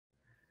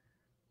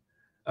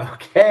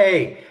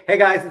Okay. Hey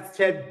guys, it's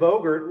Ted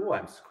Bogert. Ooh,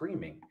 I'm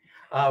screaming.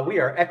 We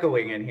are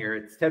echoing in here.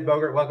 It's Ted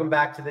Bogert. Welcome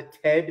back to the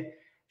TED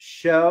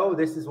Show.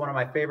 This is one of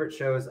my favorite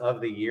shows of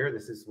the year.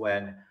 This is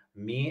when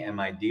me and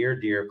my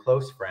dear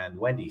close friend,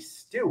 Wendy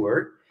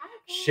Stewart,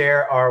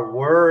 share our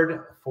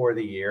word for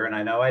the year. And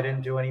I know I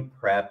didn't do any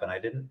prep and I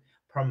didn't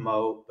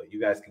promote, but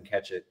you guys can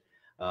catch it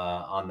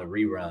on the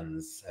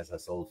reruns, as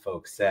us old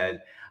folks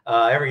said.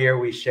 Every year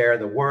we share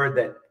the word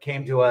that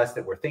came to us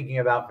that we're thinking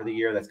about for the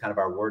year. That's kind of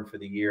our word for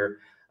the year.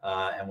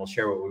 And we'll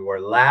share what we were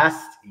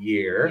last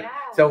year. Yes.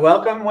 So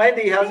welcome,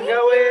 Wendy. How's it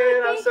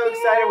going? I'm so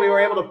excited. We were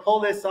able to pull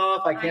this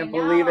off. I can't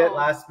believe it.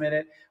 Last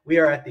minute. We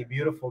are at the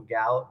beautiful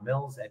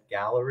Mills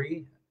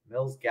Gallery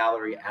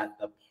at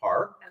the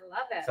park. I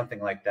love it. Something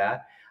like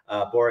that.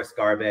 Boris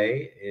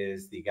Garbe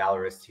is the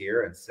gallerist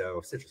here. And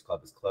so Citrus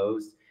Club is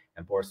closed.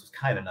 And Boris was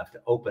kind enough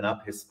to open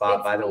up his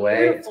spot, by the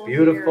way. It's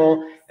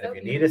beautiful. And if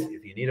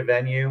you need a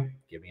venue,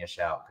 give me a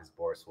shout because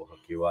Boris will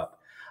hook you up.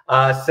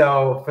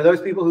 So for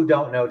those people who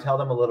don't know, tell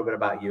them a little bit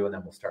about you and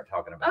then we'll start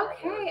talking about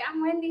Okay,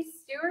 I'm Wendy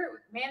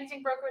Stewart,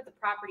 managing broker with the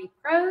Property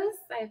Pros.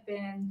 I've been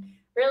in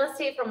real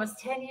estate for almost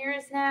 10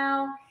 years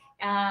now.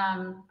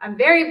 I'm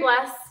very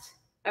blessed,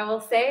 I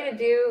will say, to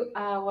do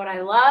what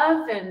I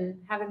love and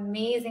have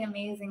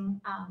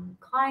amazing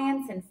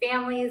clients and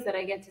families that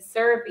I get to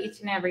serve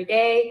each and every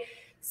day.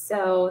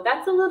 So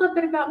that's a little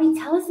bit about me.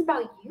 Tell us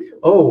about you.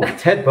 Oh,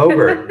 Ted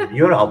Bogert.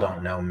 You all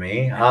don't know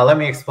me. Let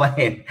me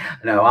explain.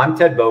 No, I'm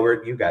Ted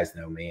Bogert. You guys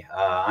know me.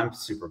 I'm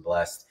super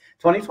blessed.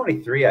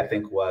 2023, I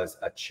think, was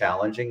a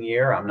challenging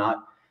year. I'm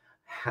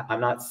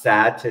not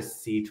sad to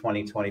see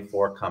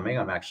 2024 coming.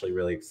 I'm actually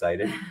really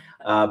excited.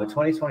 But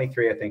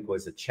 2023, I think,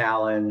 was a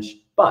challenge.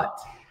 But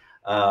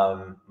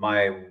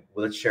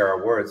let's share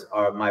our words.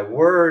 My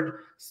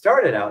word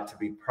started out to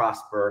be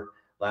prosper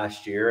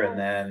last year, and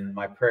then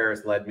my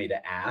prayers led me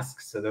to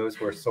ask. So those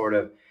were sort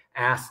of,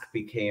 ask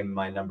became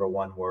my number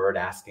one word,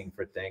 asking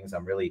for things.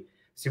 I'm really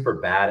super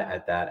bad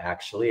at that,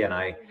 actually. And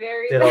I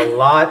did a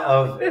lot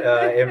of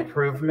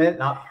improvement,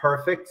 not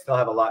perfect, still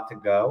have a lot to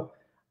go,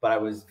 but I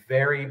was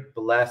very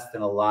blessed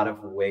in a lot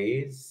of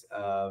ways.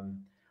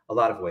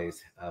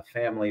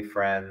 Family,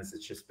 friends.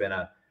 It's just been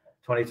a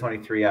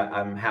 2023.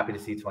 I'm happy to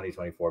see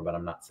 2024, but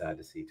I'm not sad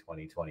to see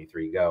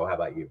 2023 go. How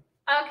about you?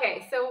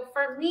 Okay, so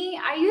for me,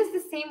 I use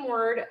the same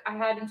word I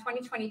had in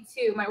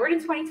 2022. My word in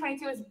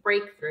 2022 is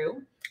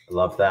breakthrough.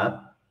 Love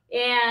that.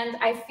 And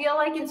I feel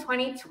like in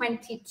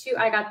 2022,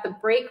 I got the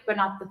break, but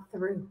not the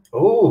through.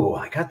 Oh,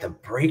 I got the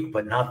break,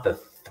 but not the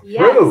through.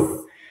 Yes.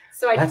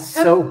 So that's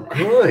so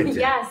good.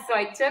 Yes. So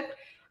I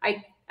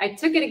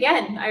took it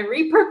again. I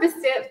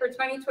repurposed it for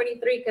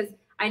 2023 because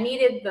I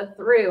needed the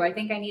through. I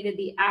think I needed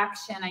the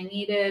action. I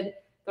needed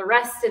the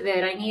rest of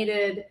it. I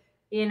needed,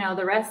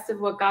 the rest of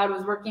what God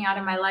was working out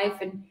in my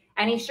life.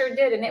 And he sure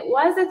did. And it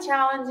was a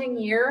challenging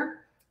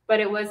year,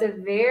 but it was a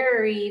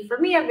very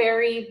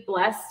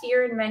blessed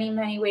year in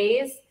many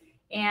ways.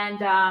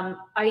 And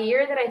a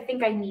year that I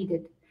think I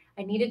needed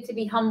to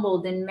be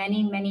humbled in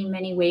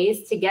many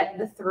ways to get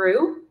the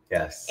through.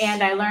 Yes.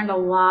 And I learned a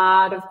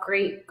lot of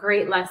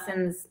great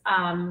lessons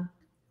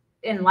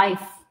in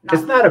life.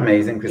 Isn't that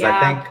amazing? Because I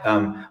think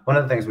one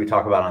of the things we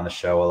talk about on the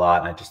show a lot,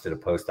 and I just did a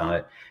post on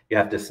it, you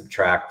have to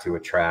subtract to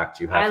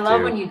attract. I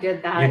love when you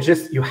did that.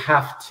 You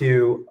have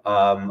to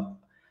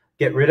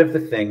get rid of the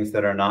things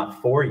that are not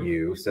for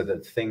you so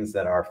that things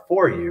that are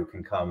for you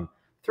can come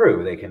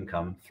through. They can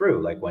come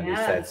through, like Wendy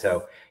said.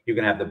 So you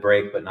can have the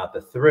break, but not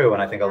the through.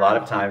 And I think a lot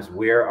of times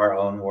we're our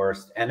own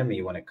worst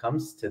enemy when it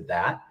comes to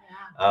that.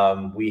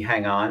 We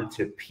hang on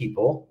to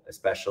people,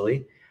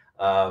 especially.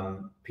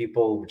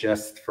 People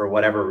just for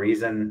whatever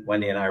reason,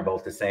 Wendy and I are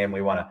both the same.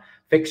 We want to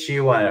fix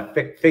you, want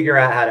to figure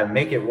out how to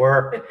make it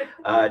work.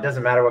 It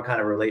doesn't matter what kind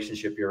of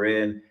relationship you're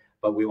in,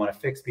 but we want to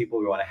fix people.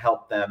 We want to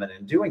help them. And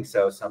in doing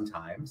so,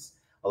 sometimes,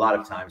 a lot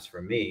of times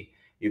for me,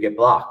 you get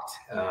blocked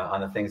on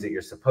the things that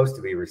you're supposed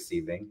to be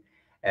receiving.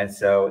 And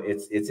so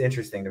it's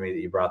interesting to me that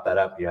you brought that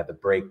up. You had the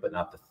break, but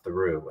not the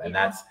through. And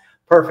that's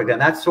perfect.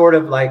 And that's sort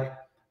of like,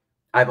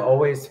 I've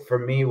always, for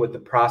me, with the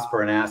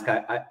prosper and ask,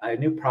 I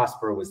knew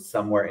prosper was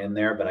somewhere in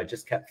there, but I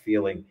just kept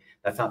feeling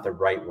that's not the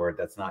right word.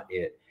 That's not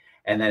it.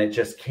 And then it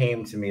just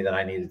came to me that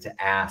I needed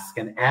to ask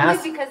and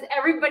ask. Because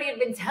everybody had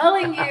been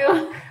telling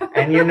you.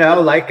 And,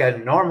 like a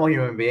normal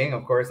human being,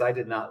 of course, I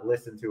did not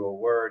listen to a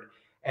word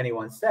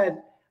anyone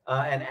said.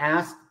 And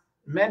ask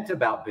meant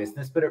about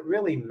business, but it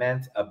really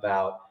meant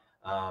about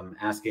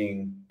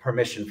asking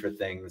permission for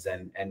things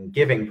and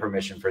giving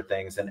permission for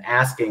things and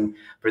asking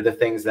for the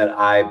things that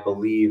I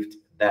believed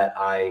that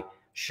I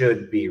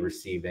should be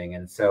receiving.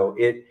 And so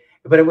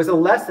but it was a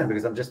lesson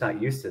because I'm just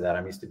not used to that.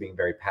 I'm used to being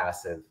very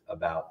passive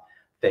about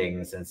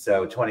things. And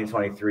so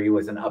 2023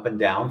 was an up and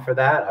down for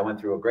that. I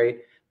went through a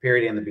great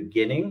period in the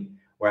beginning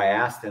where I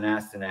asked and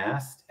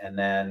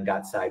then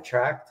got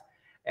sidetracked.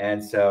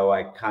 And so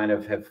I kind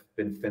of have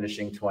been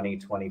finishing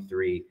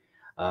 2023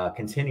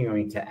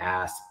 continuing to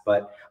ask,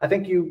 but I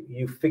think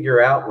you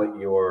figure out what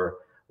your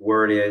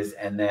word is,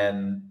 and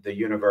then the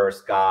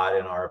universe, God,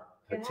 in our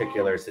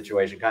particular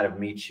situation, kind of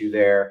meets you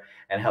there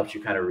and helps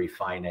you kind of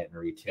refine it and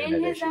retune it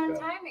in as his you own go.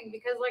 timing.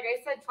 Because like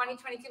I said,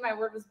 2022, my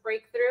word was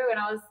breakthrough, and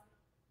I was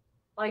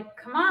like,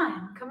 come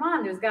on.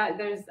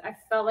 I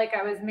felt like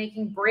I was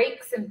making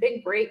breaks and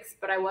big breaks,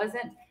 but I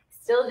wasn't,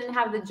 still didn't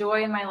have the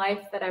joy in my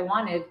life that I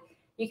wanted.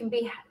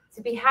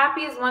 To be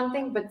happy is one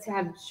thing, but to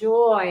have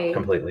joy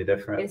Completely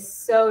different. is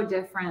so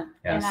different.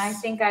 Yes. And I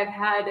think I've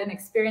had and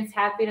experienced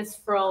happiness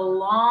for a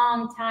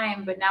long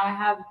time, but now I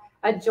have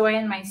a joy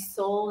in my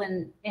soul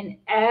and in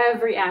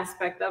every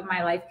aspect of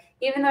my life,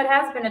 even though it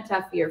has been a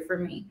tough year for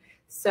me.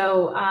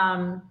 So,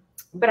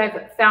 but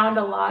I've found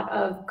a lot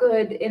of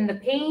good in the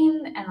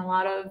pain and a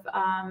lot of,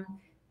 a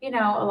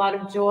lot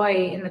of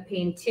joy in the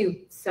pain too.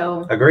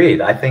 So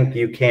agreed. I think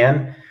you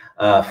can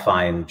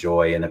find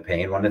joy in the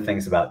pain. One of the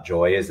things about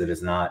joy is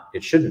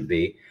it shouldn't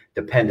be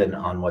dependent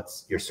on what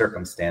your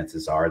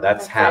circumstances are.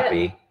 That's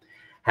happy. It.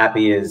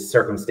 Happy is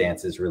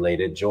circumstances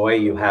related. Joy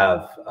you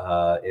have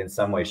in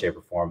some way, shape,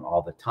 or form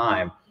all the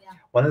time. Yeah.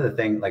 One of the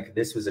things, like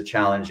this was a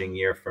challenging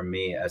year for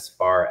me as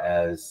far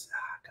as,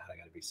 God, I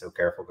got to be so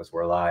careful because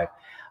we're live.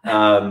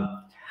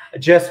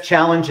 Just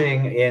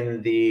challenging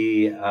in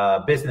the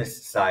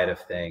business side of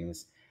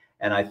things.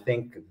 And I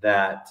think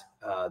that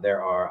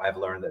I've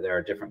learned that there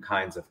are different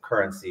kinds of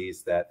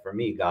currencies that for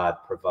me, God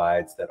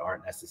provides that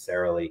aren't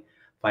necessarily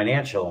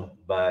financial,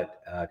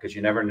 but because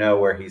you never know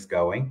where he's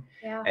going.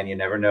 Yeah. And you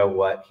never know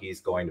what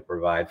he's going to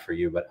provide for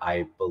you. But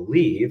I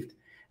believed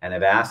and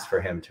have asked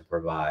for him to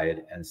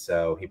provide. And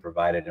so he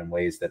provided in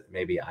ways that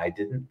maybe I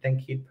didn't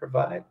think he'd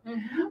provide,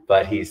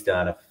 but he's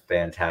done a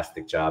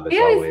fantastic job as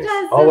always.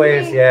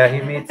 Always. Yeah. He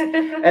meets,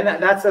 and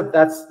that's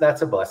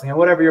a blessing. And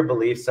whatever your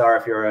beliefs are,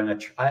 if you're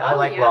in I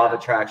like law of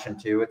attraction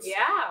too.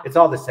 It's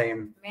all the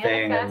same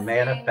thing, and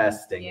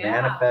manifesting.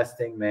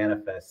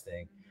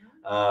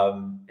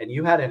 And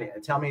you had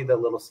tell me the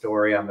little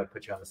story. I'm going to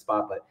put you on the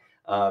spot, but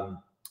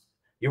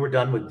you were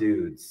done with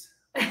dudes.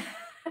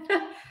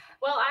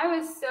 Well, I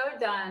was so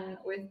done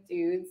with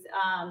dudes.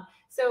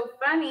 So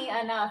funny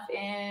enough,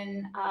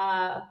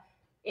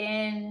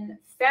 in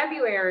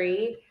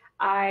February,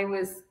 I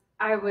was,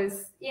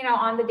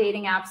 on the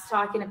dating apps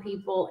talking to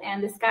people,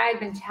 and this guy I'd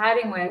been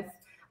chatting with,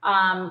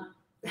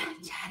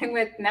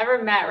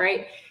 never met,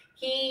 right?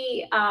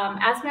 He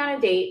asked me on a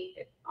date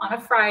on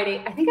a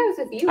Friday. I think I was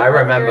with you. I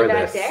remember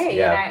that this. day,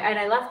 yeah. and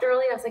I left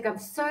early. I was like, I'm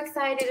so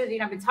excited.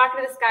 I've been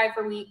talking to this guy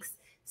for weeks.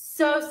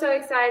 So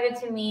excited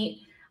to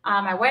meet.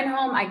 I went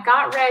home, I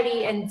got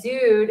ready, and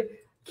dude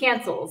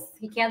cancels.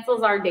 He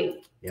cancels our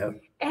date.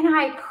 Yep. And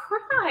I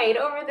cried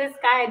over this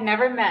guy I'd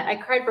never met. I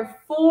cried for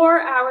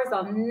 4 hours.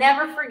 I'll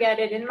never forget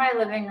it, in my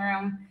living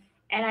room.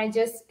 And I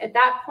just, at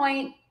that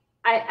point,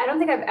 I don't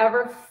think I've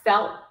ever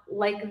felt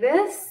like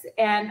this.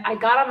 And I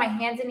got on my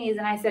hands and knees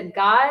and I said,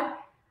 God,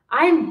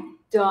 I'm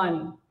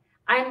done.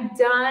 I'm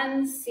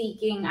done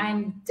seeking.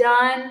 I'm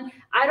done.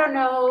 I don't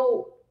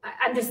know.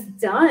 I'm just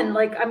done.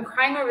 Like, I'm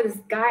crying over this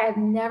guy I've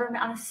never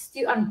met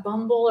on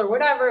Bumble or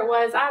whatever it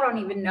was. I don't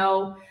even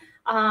know.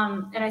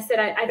 And I said,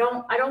 I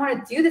don't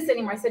want to do this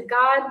anymore. I said,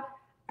 God,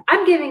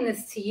 I'm giving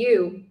this to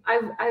you.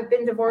 I've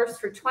been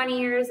divorced for 20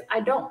 years.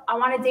 I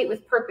want to date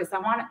with purpose.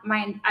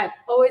 I've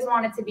always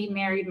wanted to be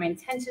married. My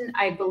intention,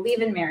 I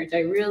believe in marriage. I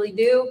really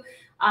do.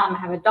 I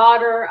have a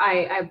daughter.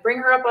 I bring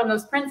her up on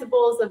those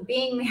principles of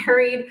being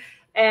married.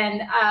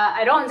 And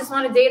I don't just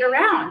want to date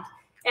around.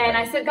 And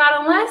I said,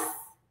 God, unless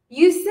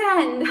you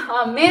send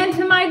a man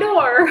to my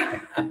door,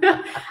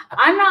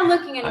 I'm not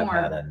looking anymore.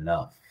 I've had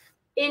enough.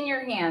 In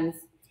your hands.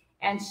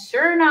 And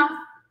sure enough,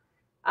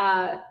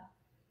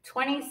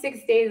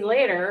 26 days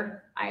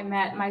later, I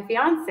met my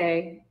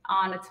fiance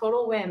on a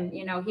total whim.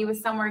 He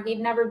was somewhere he'd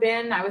never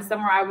been. I was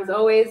somewhere I was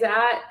always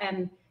at.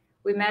 And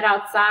we met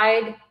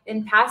outside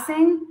in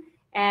passing,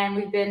 and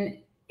we've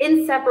been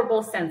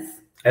inseparable since.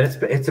 And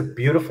it's a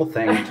beautiful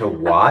thing to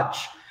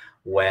watch.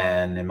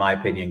 When, in my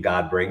opinion,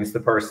 God brings the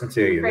person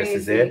to you. Crazy.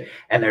 This is it.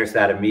 And there's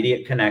that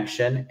immediate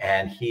connection.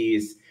 And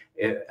he's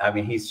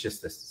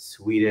just the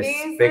sweetest,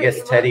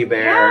 biggest teddy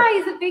bear. Yeah,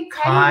 he's a big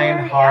teddy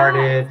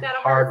kind-hearted, bear.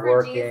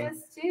 hardworking.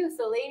 Jesus too.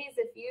 So ladies,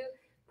 if you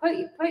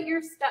put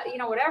your stuff,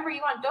 whatever you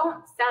want,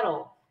 don't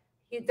settle.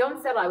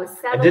 Don't settle. I was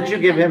settling. Did you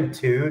give him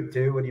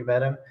two when you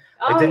met him?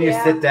 Oh, didn't you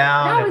sit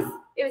down?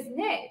 No, it was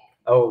Nick.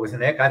 Oh, it was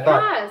Nick? I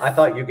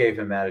thought you gave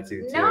him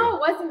attitude too. No, it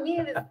wasn't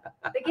me.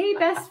 The gay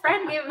best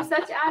friend gave him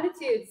such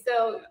attitude.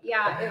 So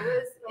yeah,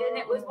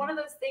 it was one of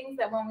those things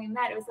that when we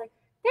met, it was like,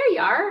 there you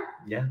are.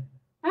 Yeah.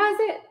 That was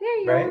it. There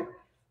you are.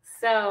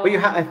 So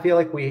but I feel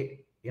like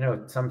we,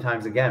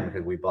 sometimes again,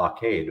 because we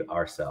blockade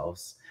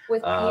ourselves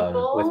with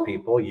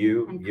people,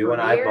 you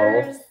and I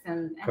both,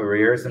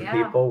 careers and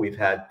people we've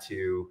had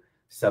to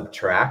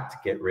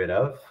subtract, get rid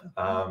of.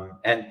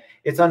 And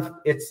it's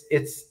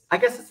I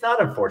guess it's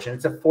not unfortunate.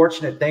 It's a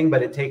fortunate thing,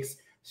 but it takes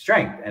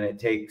strength and it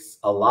takes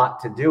a lot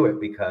to do it,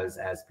 because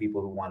as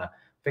people who want to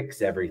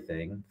fix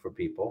everything for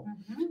people,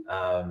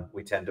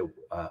 we tend to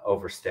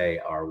overstay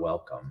our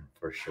welcome,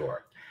 for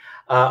sure.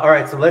 All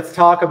right, so let's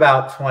talk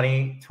about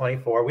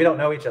 2024. We don't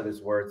know each other's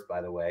words,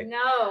 by the way.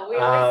 No, we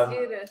always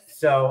do this.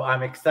 So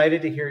I'm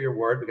excited to hear your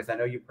word because I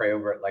know you pray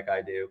over it like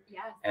I do.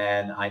 Yes.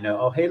 And I know,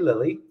 oh, hey,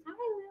 Lily. Hi,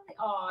 Lily.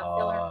 Oh, I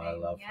feel her I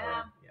pain. love Yeah.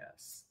 her.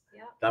 Yes.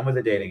 Yep. Done with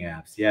the dating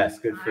apps. Yes,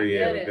 good for you.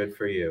 Good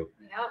for you.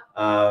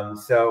 Yep.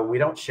 So we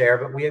don't share,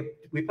 but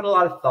we put a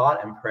lot of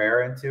thought and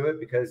prayer into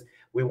it because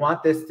we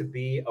want this to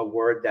be a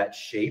word that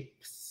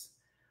shapes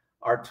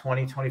our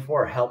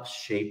 2024, helps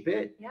shape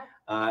it,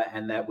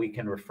 and that we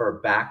can refer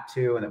back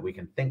to and that we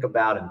can think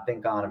about and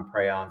think on and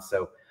pray on.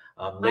 So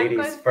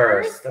ladies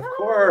first. Of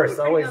course,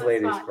 always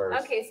ladies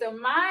first. Okay, so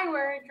my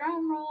word,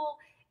 drum roll,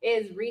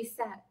 is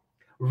reset.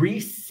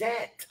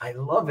 Reset. I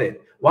love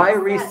it. Why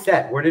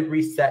reset? Where did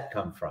reset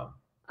come from?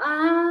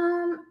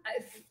 From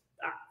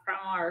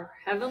our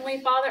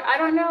Heavenly Father. I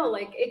don't know.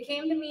 Like, it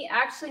came to me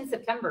actually in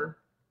September.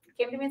 It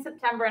came to me in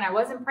September, and I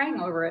wasn't praying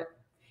over it.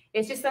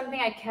 It's just something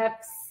I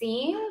kept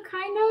seeing,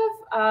 kind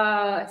of.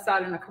 I saw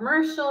it in a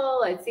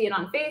commercial. I'd see it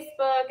on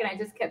Facebook, and I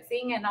just kept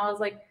seeing it. And I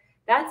was like,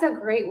 that's a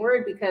great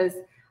word because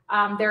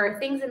there are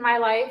things in my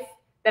life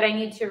that I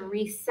need to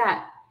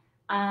reset.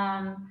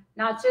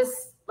 Not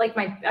just like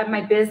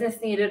my business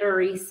needed a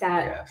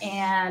reset,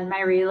 and my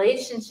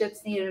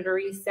relationships needed a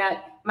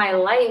reset. My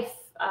life,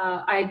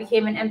 I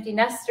became an empty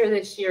nester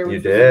this year,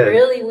 which was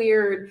really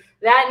weird.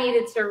 That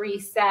needed to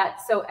reset.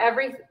 So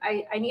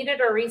I needed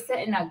a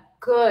reset in a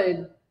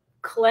good,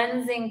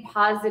 cleansing,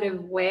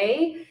 positive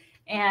way.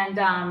 And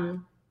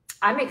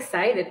I'm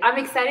excited. I'm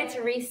excited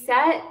to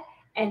reset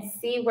and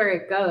see where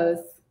it goes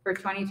for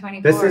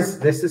 2024.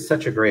 This is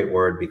such a great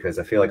word because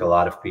I feel like a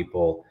lot of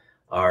people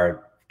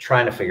are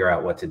trying to figure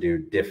out what to do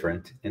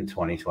different in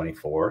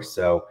 2024.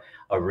 So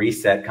a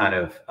reset kind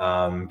of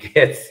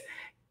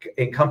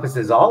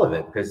encompasses all of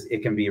it because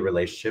it can be a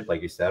relationship,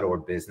 like you said, or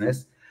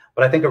business.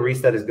 But I think a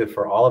reset is good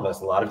for all of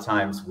us. A lot of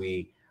times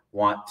we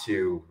want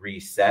to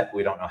reset.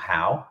 We don't know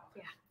how.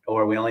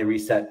 Or we only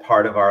reset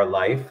part of our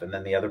life and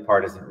then the other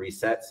part isn't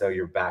reset. So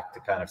you're back to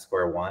kind of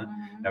square one,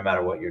 no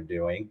matter what you're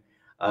doing.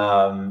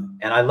 And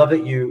I love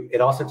that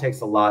it also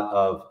takes a lot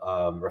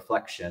of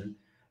reflection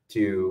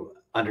to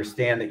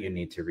understand that you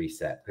need to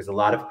reset, because a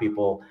lot of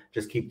people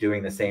just keep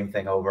doing the same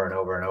thing over and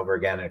over and over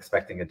again and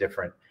expecting a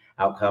different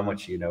outcome,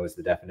 which is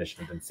the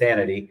definition of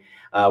insanity.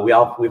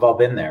 We've all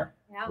been there.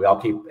 We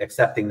all keep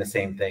accepting the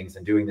same things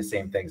and doing the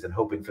same things and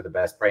hoping for the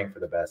best, praying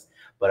for the best.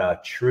 But a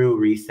true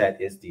reset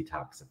is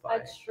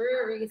detoxifying. A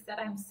true reset.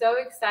 I'm so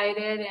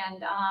excited.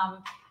 And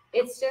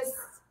it's just,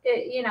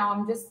 it's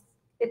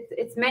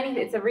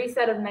a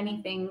reset of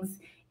many things.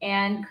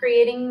 And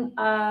creating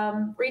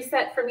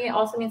reset for me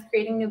also means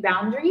creating new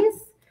boundaries.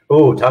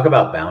 Oh, talk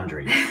about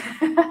boundaries.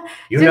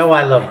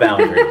 I love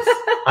boundaries.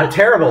 I'm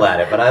terrible at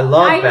it, but I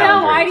love boundaries. I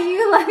know. Why do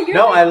you love it?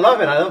 No, I love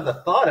it. I love the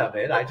thought of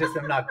it. I just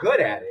am not good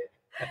at it.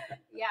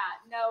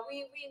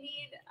 We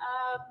need,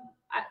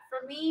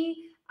 for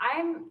me,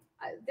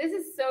 this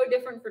is so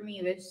different for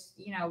me, this,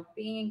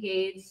 being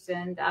engaged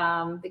and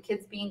the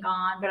kids being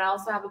gone, but I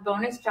also have a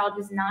bonus child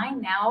who's 9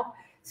 now,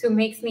 so it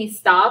makes me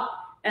stop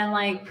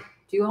and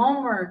do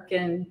homework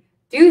and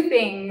do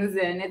things,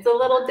 and it's a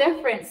little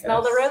different.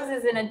 Smell the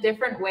roses in a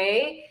different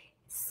way.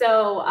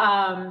 So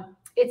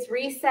it's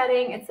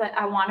resetting. It's like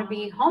I want to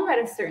be home at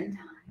a certain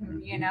time.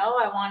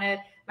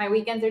 My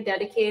weekends are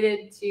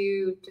dedicated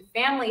to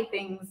family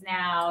things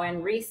now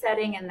and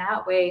resetting in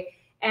that way.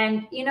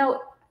 And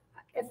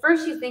at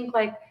first you think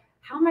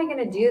how am I going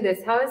to do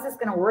this? How is this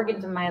going to work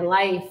into my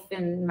life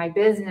and my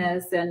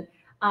business? And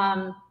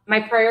my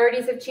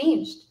priorities have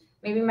changed.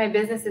 Maybe my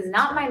business is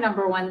not my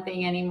number one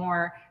thing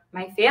anymore.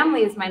 My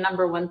family is my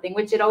number one thing,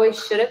 which it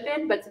always should have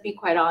been. But to be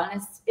quite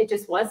honest, it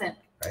just wasn't,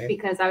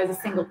 because I was a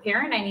single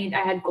parent. I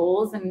had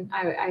goals, and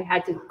I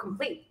had to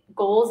complete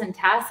goals and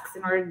tasks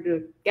in order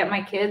to get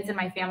my kids and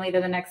my family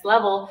to the next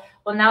level.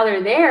 Well, now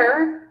they're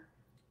there.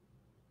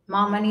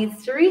 Mama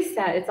needs to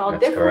reset. It's all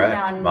different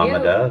now.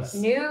 Mama does.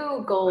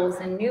 New goals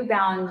and new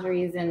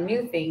boundaries and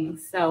new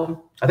things.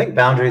 So I think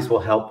boundaries will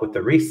help with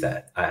the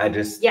reset. I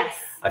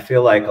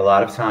feel like a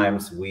lot of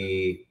times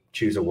we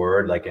choose a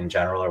word, like in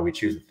general, or we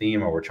choose a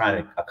theme, or we're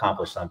trying to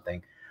accomplish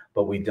something,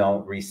 but we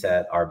don't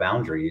reset our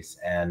boundaries.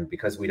 And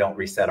because we don't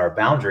reset our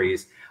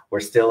boundaries,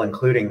 we're still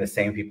including the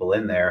same people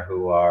in there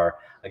who are,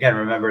 again,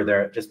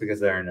 remember, just because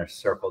they're in a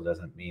circle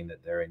doesn't mean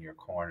that they're in your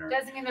corner.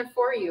 Doesn't mean they're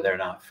for you. They're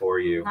not for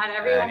you. Not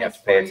everyone. And you have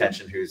to pay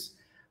attention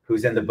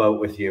who's in the boat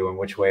with you and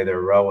which way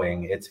they're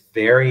rowing. It's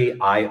very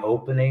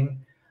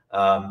eye-opening.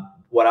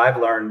 What I've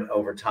learned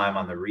over time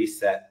on the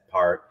reset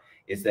part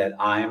is that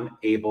I'm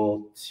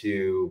able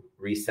to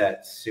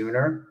reset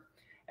sooner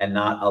and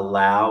not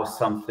allow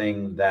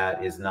something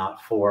that is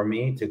not for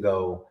me to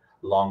go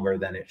longer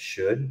than it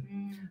should.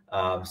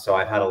 So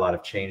I've had a lot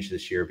of change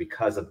this year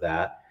because of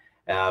that.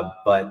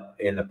 But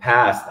in the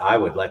past, I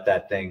would let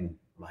that thing,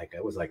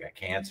 it was like a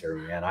cancer,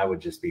 man. I would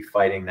just be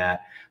fighting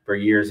that for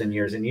years and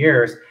years and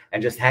years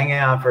and just hanging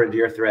on for a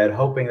dear thread,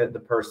 hoping that the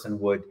person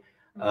would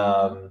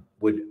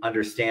would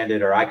understand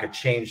it, or I could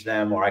change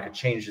them, or I could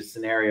change the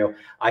scenario.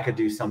 I could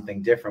do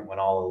something different when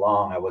all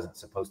along I wasn't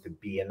supposed to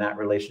be in that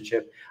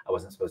relationship. I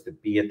wasn't supposed to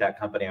be at that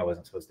company. I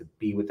wasn't supposed to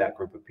be with that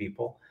group of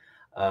people.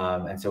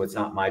 And so it's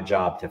not my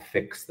job to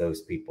fix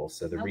those people.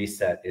 So the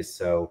reset is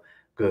so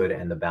good,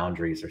 and the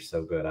boundaries are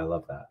so good. I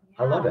love that.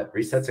 Yeah. I love it.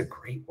 Reset's a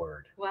great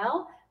word.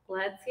 Well,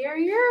 let's hear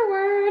your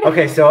word.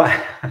 Okay, so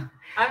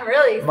I'm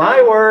really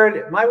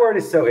excited. My word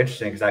is so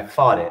interesting because I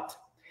fought it.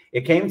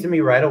 It came to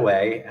me right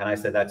away, and I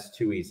said, that's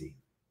too easy.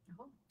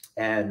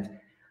 And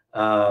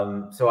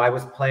so I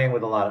was playing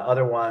with a lot of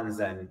other ones,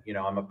 and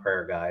I'm a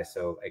prayer guy,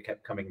 so it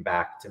kept coming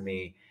back to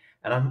me.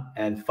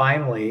 And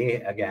finally,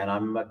 again,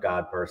 I'm a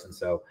God person,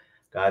 so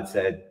God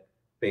said,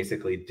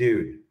 basically,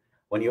 dude,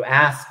 when you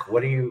ask,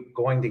 what are you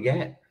going to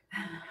get?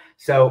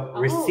 So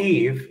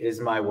receive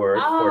is my word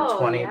for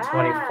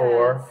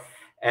 2024,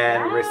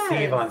 and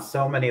receive on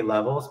so many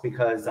levels,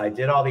 because I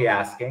did all the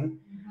asking,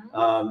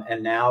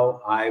 and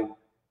now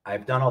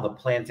I've done all the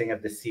planting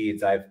of the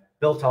seeds. I've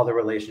built all the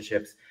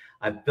relationships.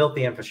 I've built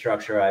the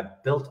infrastructure.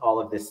 I've built all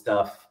of this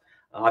stuff,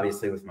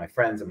 obviously with my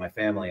friends and my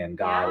family and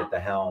God at the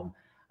helm.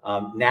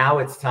 Now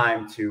it's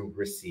time to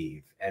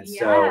receive. And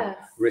so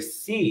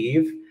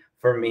receive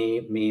for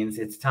me means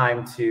it's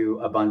time to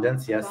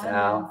abundance. Yes,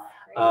 Al.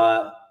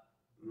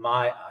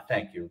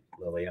 Thank you,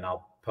 Lily. And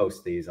I'll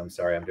post these. I'm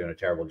sorry, I'm doing a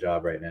terrible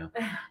job right now.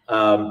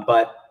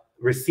 But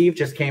receive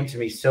just came to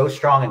me so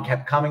strong and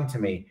kept coming to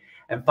me.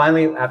 And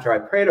finally, after I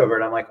prayed over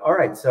it, I'm like, all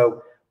right,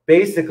 so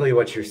basically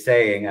what you're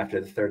saying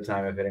after the third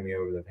time of hitting me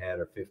over the head,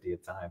 or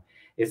 50th time,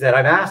 is that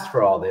I've asked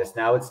for all this.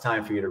 Now it's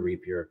time for you to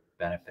reap your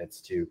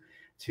benefits, to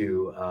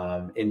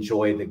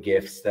enjoy the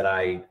gifts that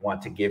I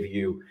want to give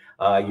you.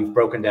 You've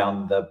broken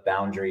down the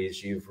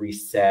boundaries. You've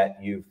reset.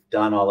 You've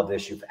done all of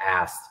this. You've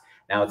asked.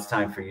 Now it's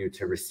time for you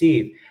to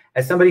receive.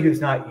 As somebody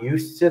who's not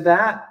used to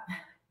that,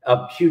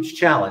 a huge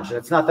challenge. And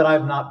it's not that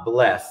I'm not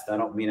blessed. I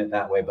don't mean it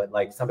that way, but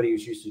like somebody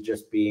who's used to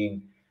just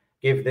being,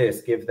 give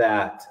this, give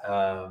that,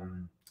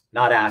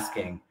 not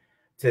asking,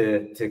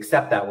 to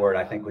accept that word,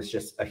 I think was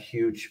just a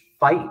huge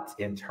fight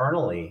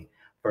internally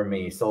for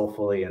me,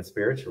 soulfully and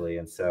spiritually.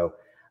 And so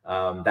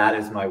that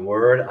is my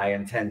word. I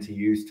intend to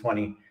use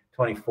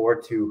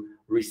 2024 to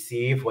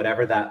receive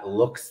whatever that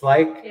looks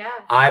like. Yeah.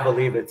 I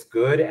believe it's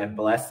good and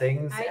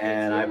blessings.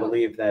 I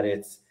believe that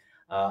it's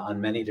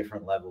on many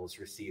different levels.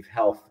 Receive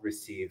health,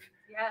 receive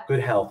good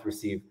health,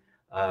 receive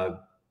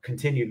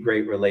continued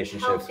great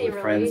relationships with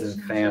friends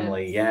and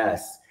family.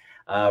 Yes.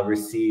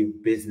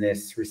 Receive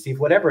business, receive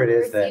whatever it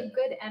is. Receive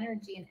good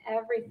energy and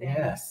everything.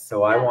 Yes.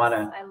 So I want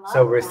to,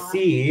 so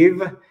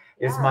receive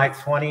is my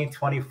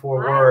 2024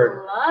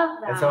 word. I love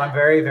that. And so I'm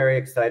very, very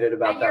excited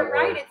about that word. You're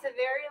right. It's a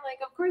very, like,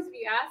 of course, if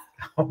you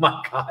ask. Oh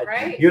my God.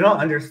 Right? You don't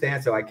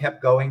understand. So I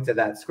kept going to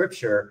that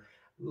scripture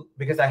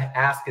because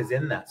ask is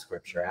in that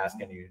scripture. Ask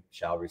and you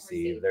shall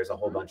receive. There's a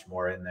whole bunch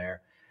more in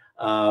there.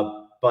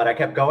 But I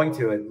kept going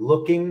to it,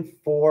 looking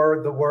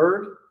for the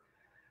word.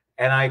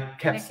 And I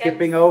kept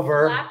skipping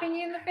over. Slapping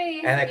you in the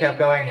face. And I kept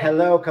going,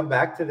 hello, come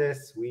back to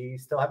this. We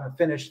still haven't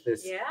finished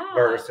this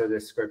verse or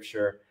this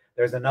scripture.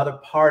 There's another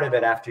part of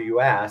it after you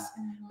ask.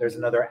 There's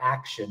another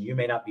action. You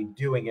may not be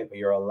doing it, but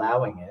you're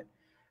allowing it.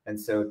 And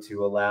so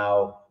to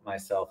allow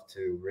myself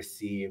to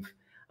receive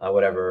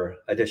whatever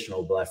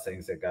additional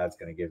blessings that God's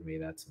going to give me,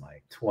 that's my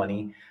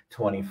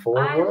 2024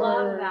 word. I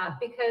love that,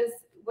 because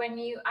when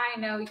I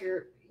know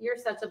you're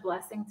such a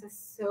blessing to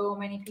so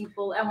many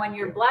people. And when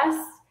you're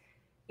blessed,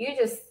 you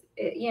just,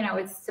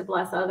 it's to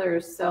bless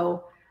others.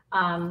 So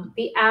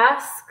the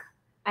ask,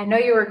 I know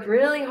you worked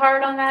really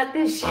hard on that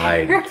this year.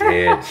 I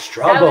did.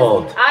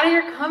 Struggled. Out of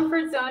your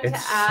comfort zone to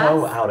ask.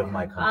 So out of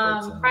my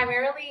comfort zone.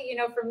 Primarily,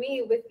 for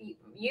me, with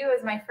you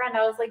as my friend,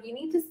 I was like, you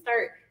need to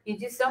start. You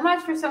do so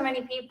much for so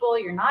many people.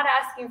 You're not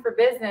asking for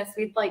business.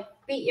 We'd like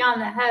beat you on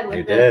the head with it.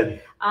 You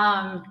did.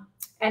 And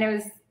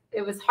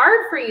it was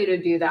hard for you to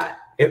do that.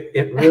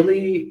 It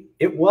really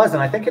was,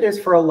 and I think it is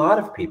for a lot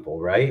of people,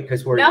 right?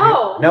 Because we're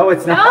no,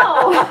 it's not.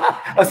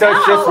 Oh, so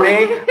it's just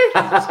me.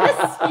 It's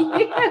just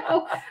you.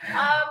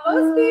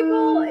 Most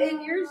people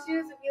in your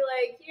shoes would be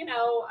like,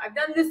 I've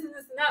done this and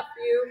this and that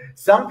for you.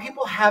 Some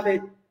people have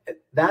it.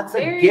 That's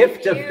a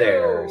gift of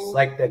theirs,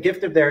 like the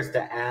gift of theirs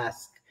to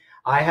ask.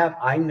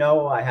 I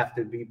know I have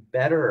to be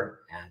better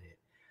at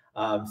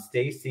it.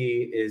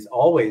 Stacy is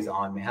always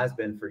on me, has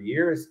been for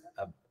years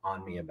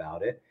on me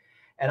about it,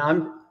 and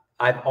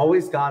I've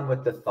always gone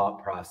with the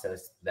thought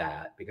process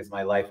that, because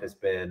my life has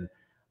been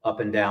up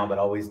and down, but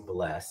always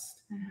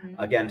blessed.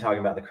 Again,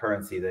 talking about the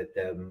currency, that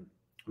the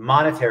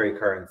monetary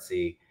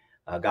currency,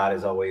 God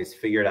has always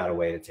figured out a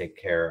way to take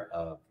care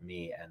of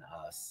me and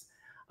us.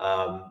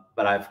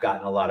 But I've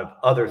gotten a lot of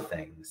other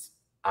things.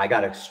 I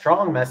got a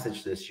strong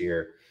message this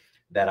year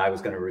that I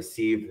was going to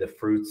receive the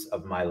fruits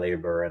of my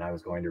labor, and I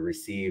was going to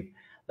receive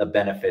the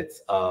benefits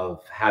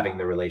of having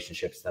the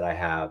relationships that I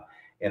have,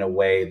 in a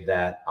way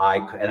that I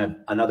could. And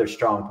another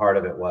strong part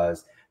of it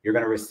was, you're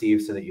going to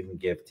receive so that you can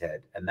give,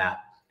 Ted, and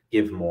that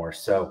give more.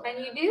 So,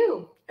 and you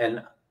do.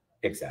 And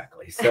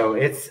Exactly. So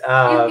it's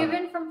you've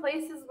given from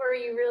places where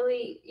you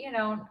really,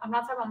 I'm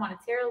not talking about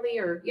monetarily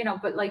or,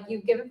 but like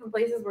you've given from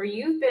places where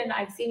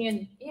I've seen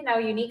you in,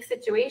 unique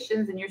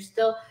situations, and you're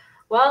still,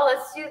 well,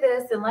 let's do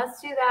this and let's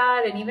do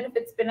that. And even if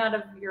it's been out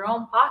of your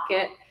own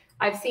pocket,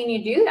 I've seen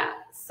you do that.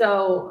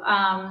 So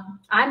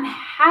I'm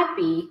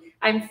happy.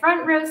 I'm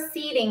front row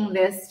seating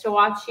this to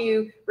watch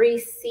you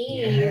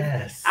receive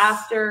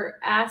after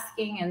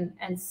asking,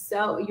 and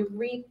so you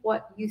reap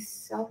what you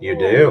sow. You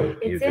do.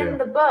 It's in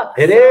the book.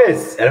 It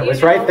is. And it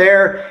was right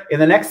there in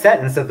the next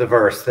sentence of the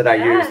verse that I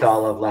used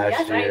all of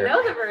last year. I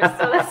know the verse.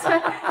 So that's it's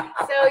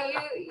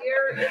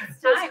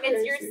time.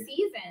 It's your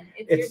season.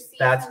 It's your season.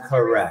 That's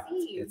correct.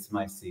 It's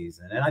my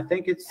season. And I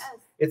think it's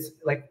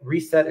like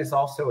reset is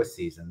also a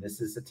season.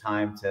 This is a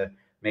time to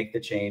make the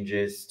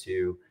changes,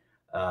 to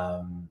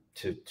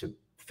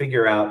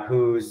figure out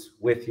who's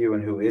with you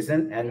and who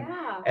isn't,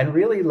 and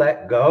really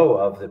let go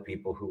of the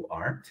people who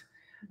aren't,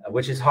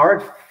 which is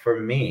hard for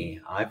me.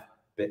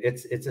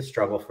 It's a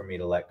struggle for me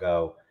to let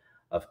go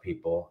of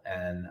people.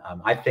 And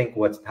I think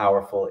what's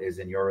powerful is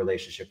in your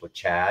relationship with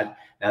Chad,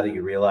 now that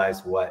you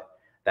realize what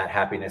that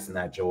happiness and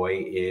that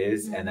joy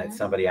is, and that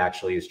somebody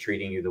actually is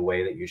treating you the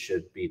way that you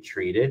should be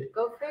treated,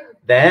 go figure.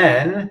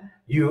 Then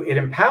it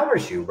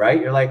empowers you,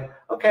 right? You're like,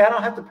 okay, I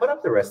don't have to put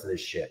up the rest of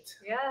this shit.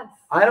 Yes.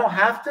 I don't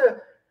have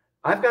to.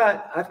 I've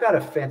got a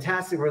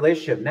fantastic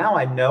relationship. Now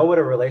I know what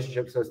a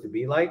relationship is supposed to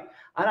be like.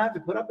 I don't have to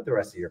put up with the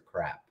rest of your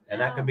crap. And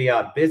that can be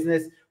on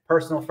business,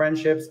 personal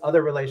friendships,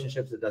 other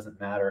relationships. It doesn't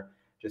matter,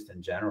 just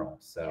in general.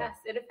 So yes,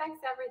 it affects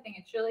everything.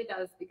 It truly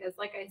does. Because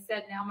like I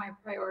said, now my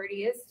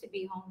priority is to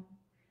be home.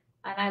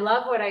 And I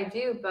love what I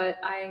do, but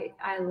I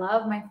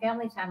love my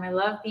family time. I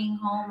love being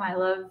home. I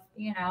love,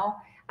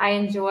 I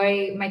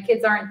enjoy, my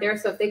kids aren't there.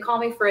 So if they call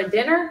me for a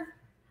dinner,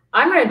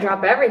 I'm going to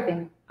drop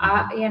everything.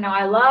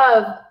 I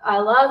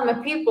love my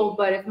people,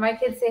 but if my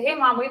kids say, hey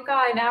mom, we've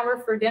got an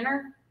hour for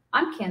dinner,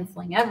 I'm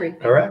canceling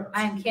everything. Correct.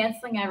 I'm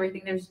canceling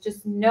everything. There's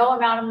just no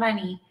amount of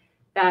money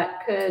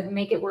that could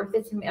make it worth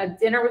it to me. A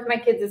dinner with my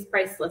kids is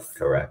priceless.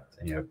 Correct.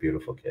 And you have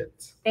beautiful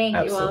kids. Thank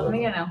you. Well,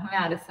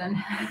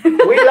 Madison.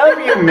 We love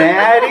you,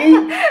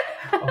 Maddie.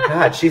 Oh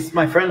God, she's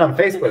my friend on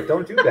Facebook.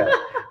 Don't do that.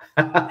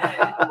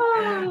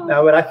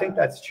 No, but I think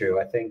that's true.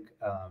 I think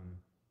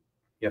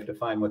you have to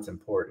find what's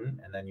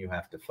important, and then you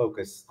have to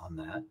focus on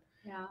that.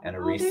 Yeah. And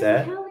a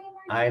reset.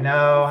 I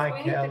know.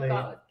 Hi, Kelly.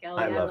 I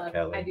love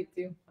Kelly. I do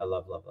too. I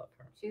love her.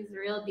 She's the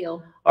real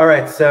deal. All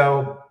right.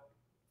 So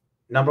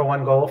number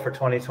one goal for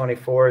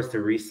 2024 is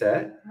to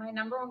reset. My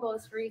number one goal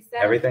is to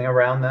reset. Everything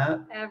around that.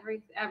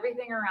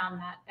 Everything around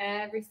that.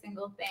 Every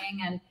single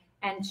thing,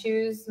 and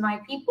choose my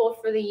people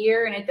for the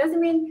year. And it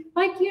doesn't mean,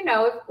 like,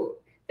 if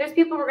there's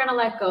people we're going to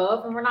let go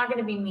of, and we're not going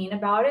to be mean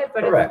about it.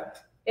 But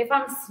correct. If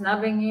I'm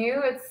snubbing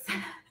you,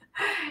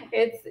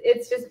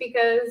 it's just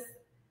because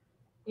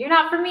you're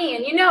not for me,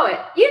 and you know it.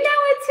 You know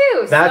it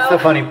too. That's the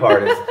funny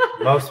part is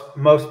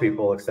most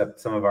people,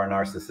 except some of our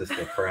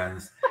narcissistic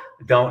friends,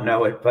 don't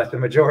know it. But the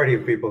majority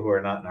of people who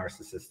are not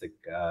narcissistic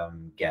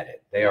get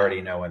it. They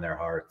already know in their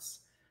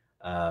hearts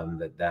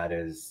that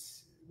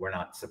is, we're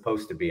not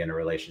supposed to be in a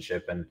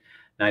relationship, and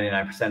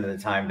 99% of the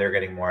time they're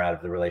getting more out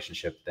of the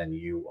relationship than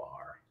you are.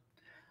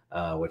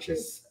 Which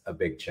is a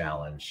big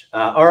challenge.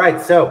 All right,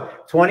 so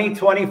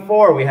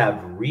 2024, we have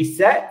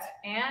reset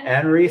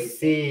and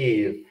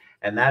receive.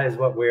 And that is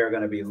what we are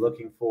going to be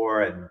looking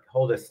for, and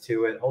hold us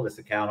to it, hold us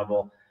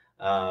accountable.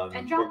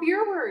 And drop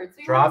your words.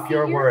 Drop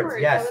your words.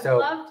 Yes,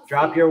 so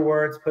drop your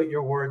words, put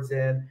your words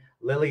in.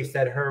 Lily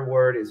said her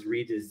word is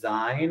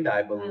redesigned,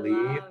 I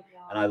believe.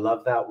 And I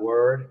love that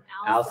word.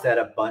 Al said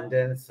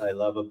abundance. I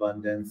love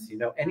abundance.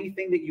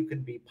 Anything that you can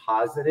be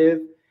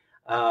positive,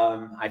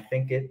 I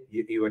think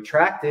you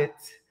attract it.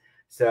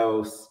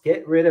 So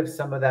get rid of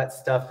some of that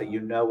stuff that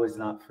is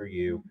not for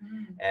you,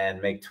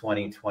 and make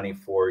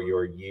 2024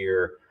 your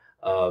year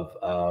of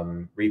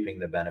reaping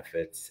the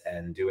benefits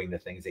and doing the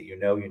things that you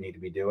need to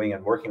be doing,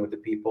 and working with the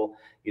people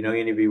you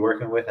need to be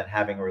working with, and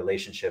having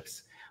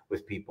relationships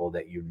with people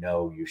that you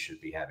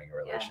should be having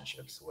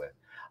relationships with.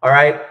 All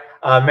right.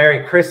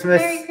 Merry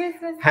Christmas. Merry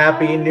Christmas.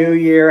 Happy New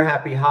Year.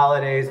 Happy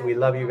holidays. We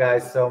love you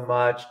guys so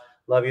much.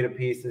 Love you to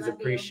pieces.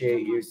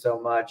 Appreciate you so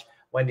much.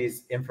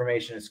 Wendy's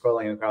information is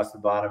scrolling across the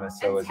bottom, and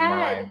so is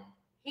mine.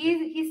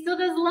 He still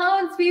does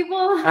loans, people.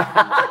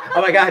 Oh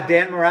my God,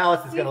 Dan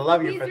Morales is going to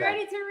love you for that.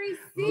 He's ready to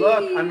receive.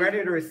 Look, I'm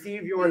ready to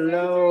receive your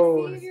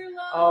loans.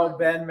 Oh,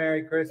 Ben,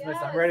 Merry Christmas.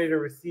 Yes. I'm ready to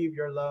receive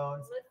your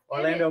loans.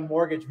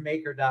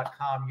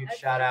 OrlandoMortgageMaker.com. Huge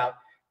shout out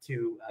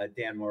to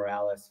Dan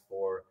Morales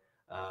for,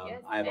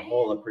 I have a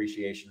whole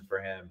appreciation for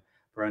him,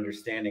 for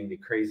understanding the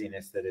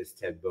craziness that is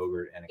Ted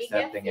Bogert and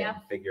accepting it and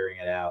figuring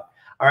it out.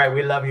 All right.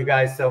 We love you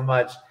guys so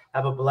much.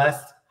 Have a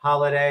blessed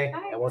holiday,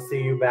 and we'll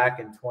see you back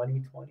in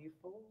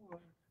 2024.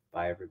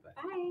 Bye, everybody.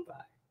 Bye.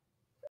 Bye.